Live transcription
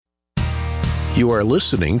You are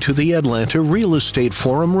listening to the Atlanta Real Estate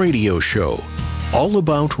Forum radio show, all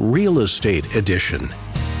about real estate edition,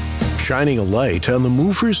 shining a light on the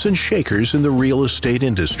movers and shakers in the real estate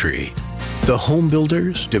industry, the home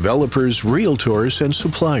builders, developers, realtors, and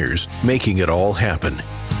suppliers making it all happen.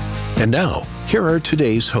 And now, here are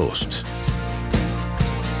today's hosts.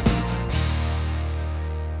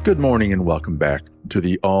 Good morning and welcome back to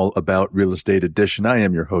the All About Real Estate edition. I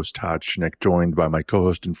am your host, Todd Schneck, joined by my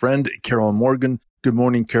co-host and friend, Carol Morgan. Good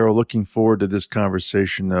morning, Carol. Looking forward to this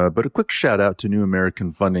conversation. But a quick shout out to New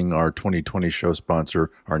American Funding, our 2020 show sponsor,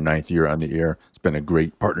 our 9th year on the air. It's been a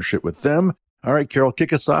great partnership with them. All right, Carol,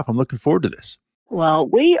 kick us off. I'm looking forward to this. Well,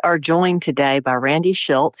 we are joined today by Randy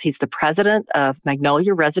Schultz. He's the president of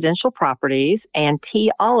Magnolia Residential Properties and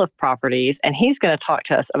T. Olive Properties, and he's going to talk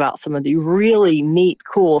to us about some of the really neat,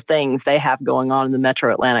 cool things they have going on in the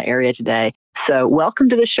metro Atlanta area today. So welcome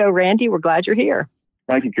to the show, Randy. We're glad you're here.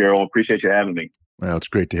 Thank you, Carol. Appreciate you having me. Well, it's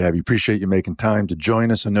great to have you. Appreciate you making time to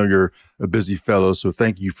join us. I know you're a busy fellow, so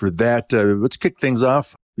thank you for that. Let's kick things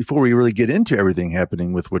off. Before we really get into everything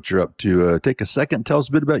happening with what you're up to, take a second, tell us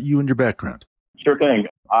a bit about you and your background. Sure thing.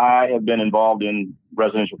 I have been involved in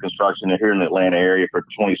residential construction here in the Atlanta area for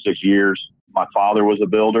 26 years. My father was a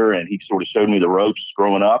builder, and he sort of showed me the ropes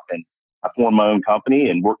growing up. And I formed my own company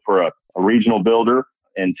and worked for a regional builder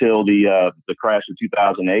until the crash of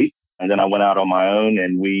 2008. And then I went out on my own,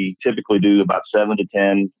 and we typically do about 7 to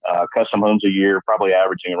 10 custom homes a year, probably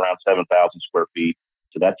averaging around 7,000 square feet.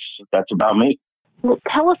 So that's about me. Well,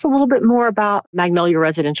 tell us a little bit more about Magnolia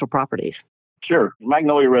Residential Properties. Sure.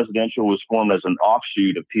 Magnolia Residential was formed as an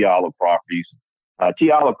offshoot of T. Olive Properties.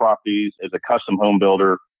 T. Olive Properties is a custom home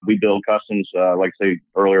builder. We build customs, like I say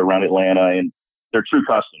earlier, around Atlanta, and they're true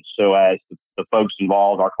customs. So as the folks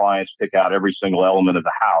involved, our clients pick out every single element of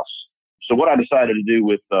the house. So what I decided to do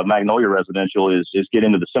with Magnolia Residential is get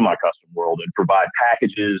into the semi-custom world and provide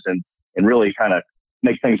packages and really kind of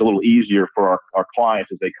make things a little easier for our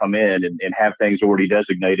clients as they come in and have things already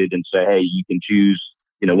designated and say, hey, you can choose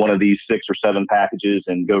one of these 6 or 7 packages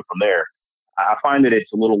and go from there. I find that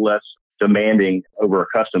it's a little less demanding over a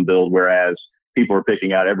custom build, whereas people are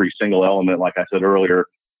picking out every single element, like I said earlier,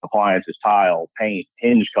 appliances, tile, paint,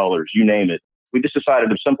 hinge colors, you name it. We just decided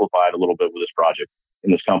to simplify it a little bit with this project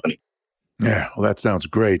in this company. Yeah, well, that sounds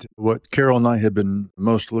great. What Carol and I have been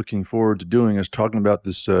most looking forward to doing is talking about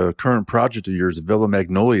this current project of yours, Villa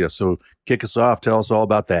Magnolia. So kick us off. Tell us all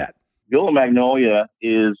about that. Villa Magnolia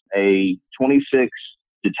is a 26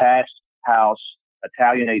 detached house,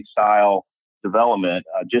 Italianate style development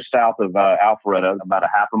just south of Alpharetta, about a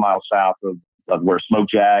half a mile south of where Smoke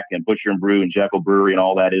Jack and Butcher and Brew and Jekyll Brewery and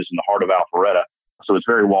all that is in the heart of Alpharetta. So it's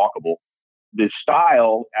very walkable. The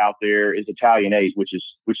style out there is Italianate, which is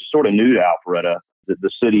sort of new to Alpharetta.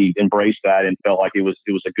 The city embraced that and felt like it was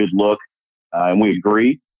a good look, and we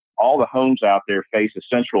agree. All the homes out there face a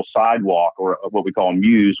central sidewalk, or what we call a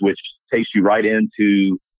muse, which takes you right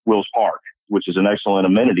into Wills Park, which is an excellent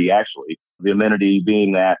amenity, actually. The amenity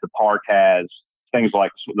being that the park has things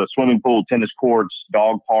like the swimming pool, tennis courts,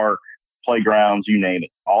 dog park, playgrounds, you name it.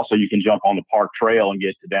 Also, you can jump on the park trail and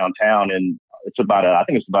get to downtown, and it's about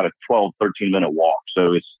a 12, 13-minute walk.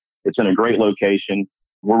 So it's in a great location.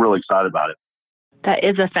 We're really excited about it. That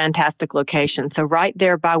is a fantastic location. So right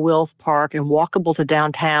there by Wills Park and walkable to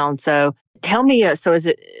downtown. So tell me,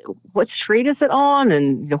 what street is it on,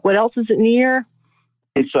 and what else is it near?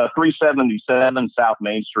 It's 377 South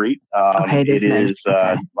Main Street. It is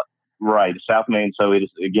right, South Main. So it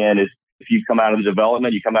is, again, if you come out of the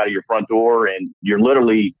development, you come out of your front door and you're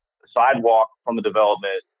literally the sidewalk from the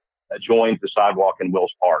development adjoins the sidewalk in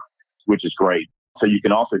Wills Park, which is great. So you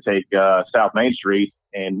can also take South Main Street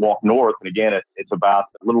and walk north. And again, it's about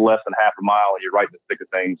a little less than half a mile, and you're right in the thick of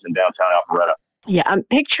things in downtown Alpharetta. Yeah, I'm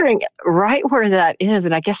picturing right where that is,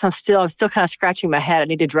 and I guess I'm still kind of scratching my head. I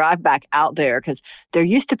need to drive back out there because there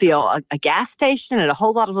used to be a gas station and a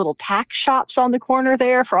whole lot of little tack shops on the corner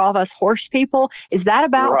there for all of us horse people. Is that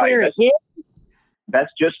about right. where it is? That's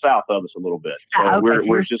just south of us a little bit. So okay.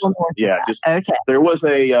 we're just okay. There was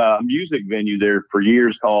a music venue there for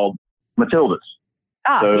years called Matilda's.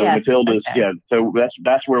 Matilda's, okay. Yeah. So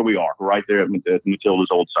that's where we are, right there at Matilda's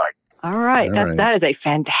old site. All right. That is a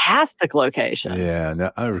fantastic location. Yeah.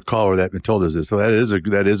 Now, I recall where that Matilda's is. So that is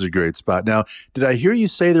a great spot. Now, did I hear you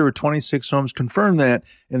say there were 26 homes? Confirm that,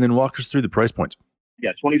 and then walk us through the price points.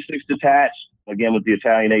 Yeah, 26 detached, again, with the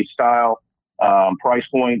Italianate style. Price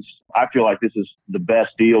points, I feel like this is the best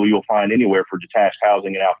deal you'll find anywhere for detached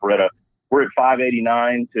housing in Alpharetta. We're at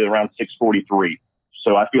 $589 to around $643.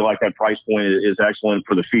 So I feel like that price point is excellent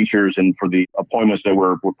for the features and for the appointments that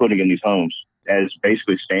we're putting in these homes as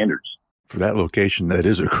basically standards. For that location, that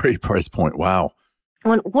is a great price point. Wow.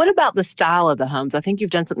 What about the style of the homes? I think you've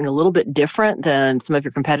done something a little bit different than some of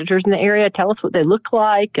your competitors in the area. Tell us what they look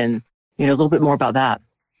like and, a little bit more about that.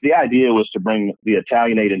 The idea was to bring the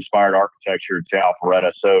Italianate-inspired architecture to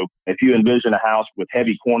Alpharetta. So if you envision a house with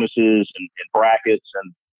heavy cornices and brackets,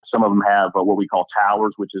 and some of them have what we call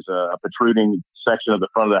towers, which is a protruding section of the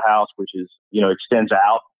front of the house, which is, extends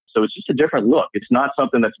out. So it's just a different look. It's not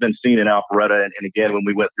something that's been seen in Alpharetta. And again, when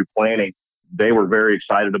we went through planning, they were very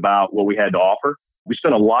excited about what we had to offer. We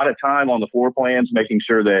spent a lot of time on the floor plans, making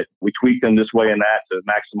sure that we tweak them this way and that to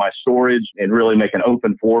maximize storage and really make an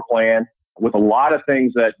open floor plan with a lot of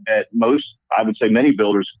things that most, I would say many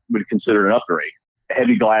builders would consider an upgrade.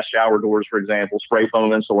 Heavy glass shower doors, for example, spray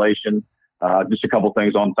foam insulation, just a couple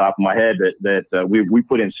things on the top of my head that we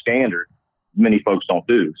put in standard. Many folks don't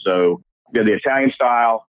do. So the Italian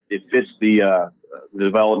style, it fits the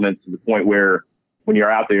development to the point where when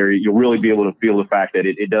you're out there, you'll really be able to feel the fact that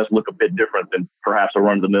it does look a bit different than perhaps a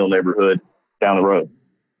run-of-the-mill neighborhood down the road.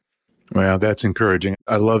 Well, that's encouraging.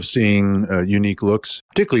 I love seeing unique looks,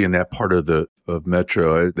 particularly in that part of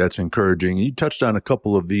Metro. That's encouraging. You touched on a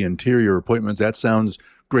couple of the interior appointments. That sounds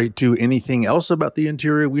great too. Anything else about the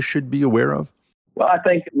interior we should be aware of? Well, I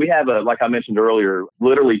think we have, like I mentioned earlier,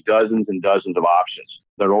 literally dozens and dozens of options.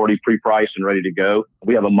 They're already pre-priced and ready to go.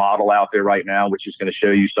 We have a model out there right now, which is going to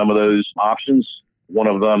show you some of those options. One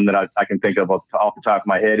of them that I can think of off the top of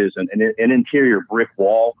my head is an interior brick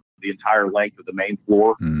wall, the entire length of the main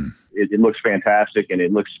floor. It looks fantastic, and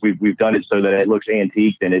we've done it so that it looks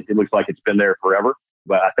antique and it looks like it's been there forever.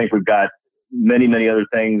 But I think we've got many, many other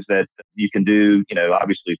things that you can do.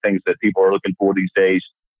 Obviously things that people are looking for these days,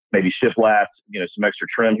 maybe shiplap, some extra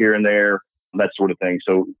trim here and there, that sort of thing.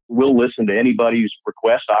 So we'll listen to anybody's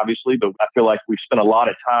request, obviously, but I feel like we've spent a lot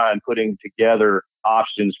of time putting together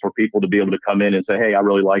options for people to be able to come in and say, hey, I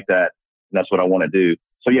really like that, and that's what I want to do.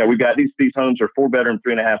 So yeah, we've got these homes are 4-bedroom,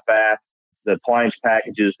 3.5 bath. The appliance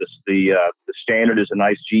packages, the standard is a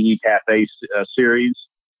nice GE Cafe series,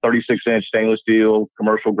 36-inch stainless steel,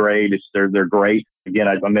 commercial grade. They're great. Again,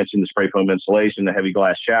 I mentioned the spray foam insulation, the heavy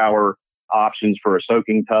glass shower, options for a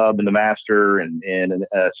soaking tub in the master, and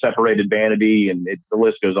a separated vanity, and the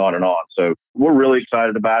list goes on and on. So we're really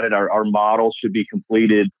excited about it. Our model should be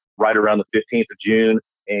completed right around the 15th of June,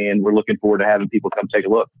 and we're looking forward to having people come take a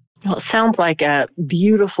look. Well, it sounds like a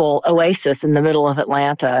beautiful oasis in the middle of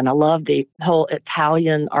Atlanta, and I love the whole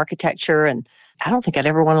Italian architecture, and I don't think I'd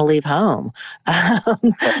ever want to leave home.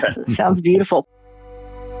 Sounds beautiful.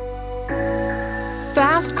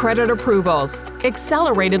 Fast credit approvals,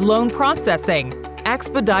 accelerated loan processing,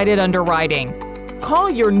 expedited underwriting.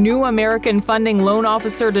 Call your New American Funding loan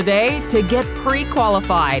officer today to get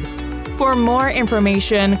pre-qualified. For more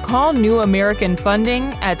information, call New American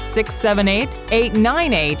Funding at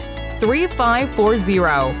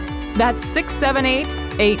 678-898-3540. That's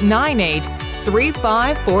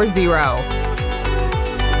 678-898-3540.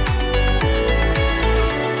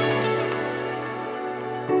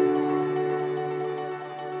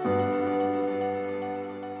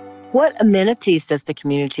 What amenities does the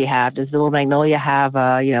community have? Does Villa Magnolia have,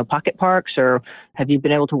 pocket parks, or have you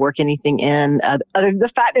been able to work anything in? Other than the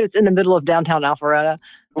fact that it's in the middle of downtown Alpharetta?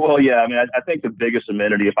 Well, yeah, I think the biggest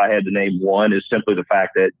amenity, if I had to name one, is simply the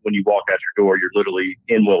fact that when you walk out your door, you're literally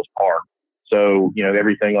in Wills Park. So,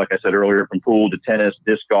 everything, like I said earlier, from pool to tennis,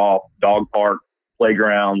 disc golf, dog park,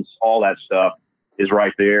 playgrounds, all that stuff is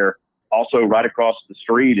right there. Also, right across the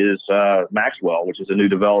street is Maxwell, which is a new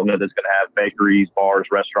development that's going to have bakeries, bars,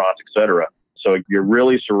 restaurants, etc. So you're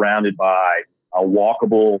really surrounded by a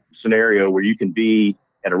walkable scenario where you can be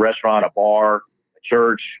at a restaurant, a bar, a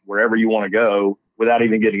church, wherever you want to go without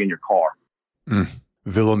even getting in your car.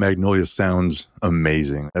 Villa Magnolia sounds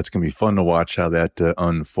amazing. That's going to be fun to watch how that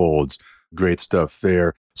unfolds. Great stuff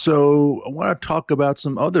there. So I want to talk about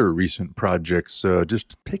some other recent projects.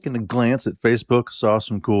 Just taking a glance at Facebook, saw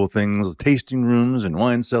some cool things, tasting rooms and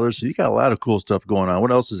wine cellars. So you got a lot of cool stuff going on.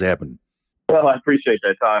 What else has happened? Well, I appreciate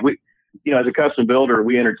that, Todd. We, as a custom builder,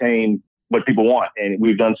 we entertain what people want, and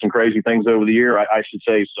we've done some crazy things over the year. I should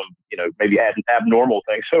say some, maybe abnormal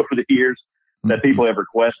things over the years that people have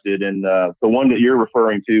requested. And the one that you're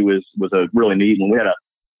referring to was a really neat one. We had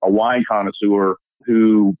a wine connoisseur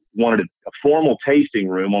who wanted a formal tasting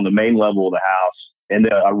room on the main level of the house and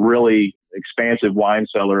a really expansive wine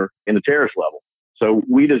cellar in the terrace level. So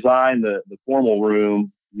we designed the formal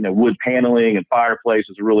room, wood paneling and fireplace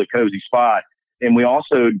is a really cozy spot. And we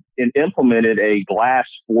also implemented a glass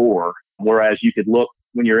floor, whereas you could look,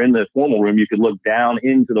 when you're in the formal room, you could look down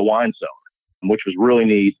into the wine cellar, which was really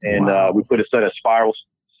neat. And we put a set of spiral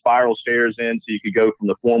stairs in so you could go from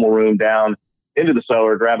the formal room down into the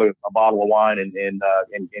cellar, grab a bottle of wine, and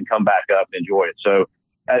come back up and enjoy it. So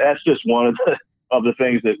that's just one of the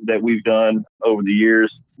things that we've done over the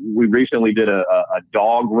years. We recently did a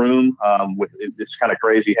dog room it's kind of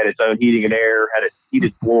crazy. Had its own heating and air, had a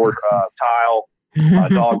heated floor tile,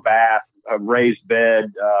 dog bath, a raised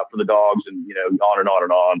bed for the dogs, and on and on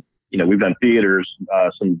and on. We've done theaters,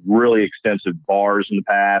 some really extensive bars in the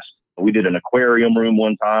past. We did an aquarium room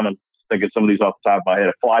one time. I'm thinking some of these off the top of my head.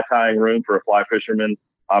 A fly tying room for a fly fisherman.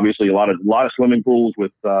 Obviously, a lot of swimming pools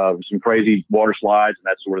with some crazy water slides and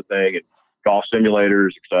that sort of thing, and golf simulators,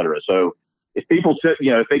 et cetera. So if people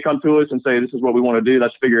if they come to us and say, this is what we want to do,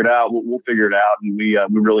 let's figure it out, we'll figure it out. And we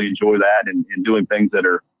really enjoy that and doing things that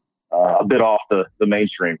are a bit off the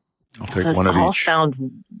mainstream. I'll take one of each.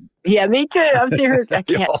 Yeah, me too. I'm serious. I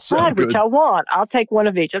can't decide which I want. I'll take one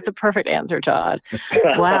of each. That's a perfect answer, Todd.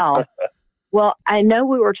 Wow. Well, I know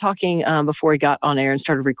we were talking before we got on air and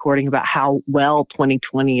started recording about how well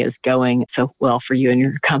 2020 is going so well for you and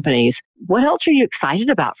your companies. What else are you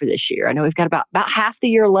excited about for this year? I know we've got about half the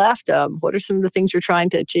year left. What are some of the things you're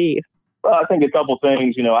trying to achieve? Well, I think a couple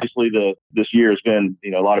things. Obviously this year has been,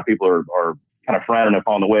 a lot of people are kind of frowning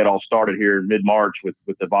upon the way it all started here in mid-March with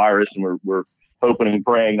the virus, and we're hoping and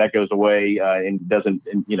praying that goes away and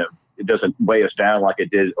it doesn't weigh us down like it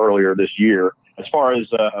did earlier this year. As far as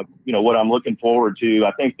what I'm looking forward to,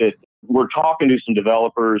 I think that we're talking to some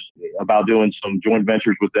developers about doing some joint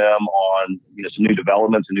ventures with them on some new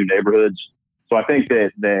developments and new neighborhoods. So I think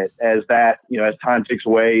that as time ticks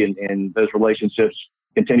away and those relationships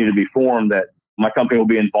continue to be formed, that my company will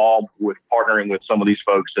be involved with partnering with some of these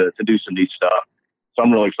folks to do some neat stuff. So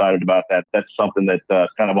I'm really excited about that. That's something that's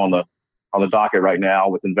kind of on the docket right now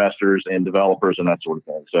with investors and developers and that sort of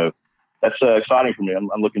thing. So that's exciting for me.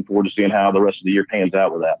 I'm looking forward to seeing how the rest of the year pans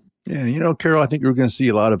out with that. Yeah, Carol, I think we're going to see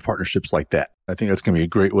a lot of partnerships like that. I think that's going to be a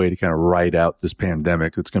great way to kind of ride out this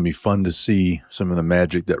pandemic. It's going to be fun to see some of the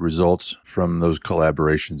magic that results from those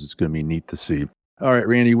collaborations. It's going to be neat to see. All right,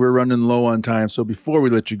 Randy, we're running low on time. So before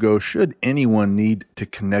we let you go, should anyone need to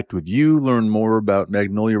connect with you, learn more about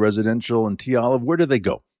Magnolia Residential and T. Olive, where do they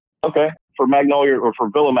go? Okay. For Magnolia or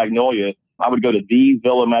for Villa Magnolia, I would go to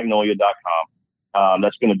thevillamagnolia.com.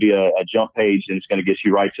 That's going to be a jump page, and it's going to get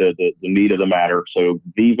you right to the meat of the matter. So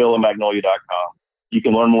thevillamagnolia.com. You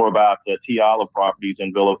can learn more about the T. Olive properties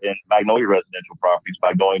and Magnolia Residential properties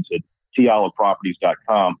by going to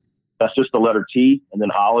toliveproperties.com. That's just the letter T and then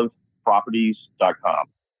oliveproperties.com.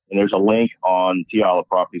 And there's a link on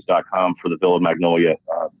toliveproperties.com for the Villa Magnolia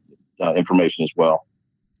information as well.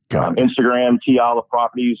 Instagram, T. Olive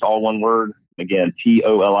Properties, all one word. Again,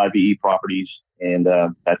 TOLIVE Properties. And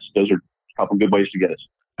those are a couple good ways to get us.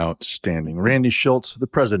 Outstanding. Randy Schultz, the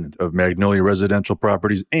president of Magnolia Residential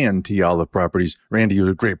Properties and T. Olive Properties. Randy, it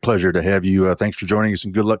was a great pleasure to have you. Thanks for joining us,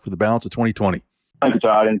 and good luck for the balance of 2020. Thank you,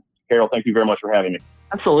 Todd. And Carol, thank you very much for having me.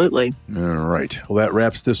 Absolutely. All right. Well, that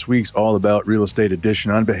wraps this week's All About Real Estate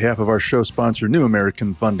edition. On behalf of our show sponsor, New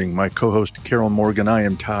American Funding, my co-host, Carol Morgan, I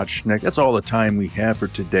am Todd Schneck. That's all the time we have for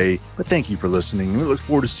today. But thank you for listening. We look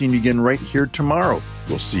forward to seeing you again right here tomorrow.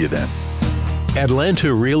 We'll see you then.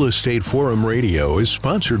 Atlanta Real Estate Forum Radio is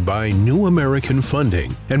sponsored by New American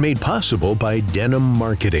Funding and made possible by Denim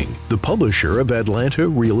Marketing, the publisher of Atlanta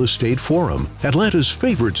Real Estate Forum, Atlanta's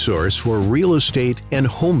favorite source for real estate and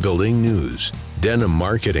home building news. Denim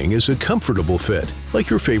Marketing is a comfortable fit, like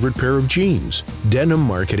your favorite pair of jeans. Denim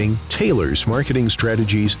Marketing tailors marketing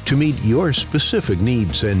strategies to meet your specific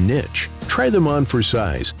needs and niche. Try them on for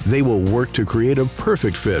size. They will work to create a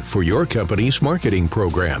perfect fit for your company's marketing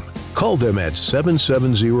program. Call them at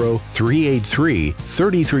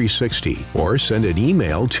 770-383-3360 or send an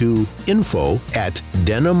email to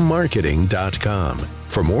info@denimmarketing.com.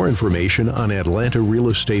 For more information on Atlanta Real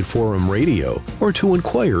Estate Forum Radio or to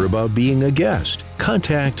inquire about being a guest,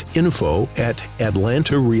 contact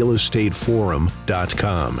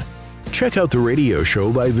info@atlantarealestateforum.com. Check out the radio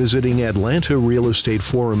show by visiting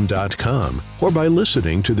atlantarealestateforum.com or by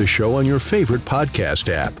listening to the show on your favorite podcast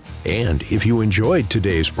app. And if you enjoyed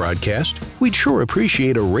today's broadcast, we'd sure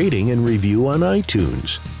appreciate a rating and review on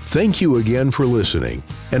iTunes. Thank you again for listening,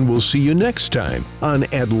 and we'll see you next time on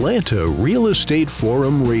Atlanta Real Estate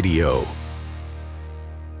Forum Radio.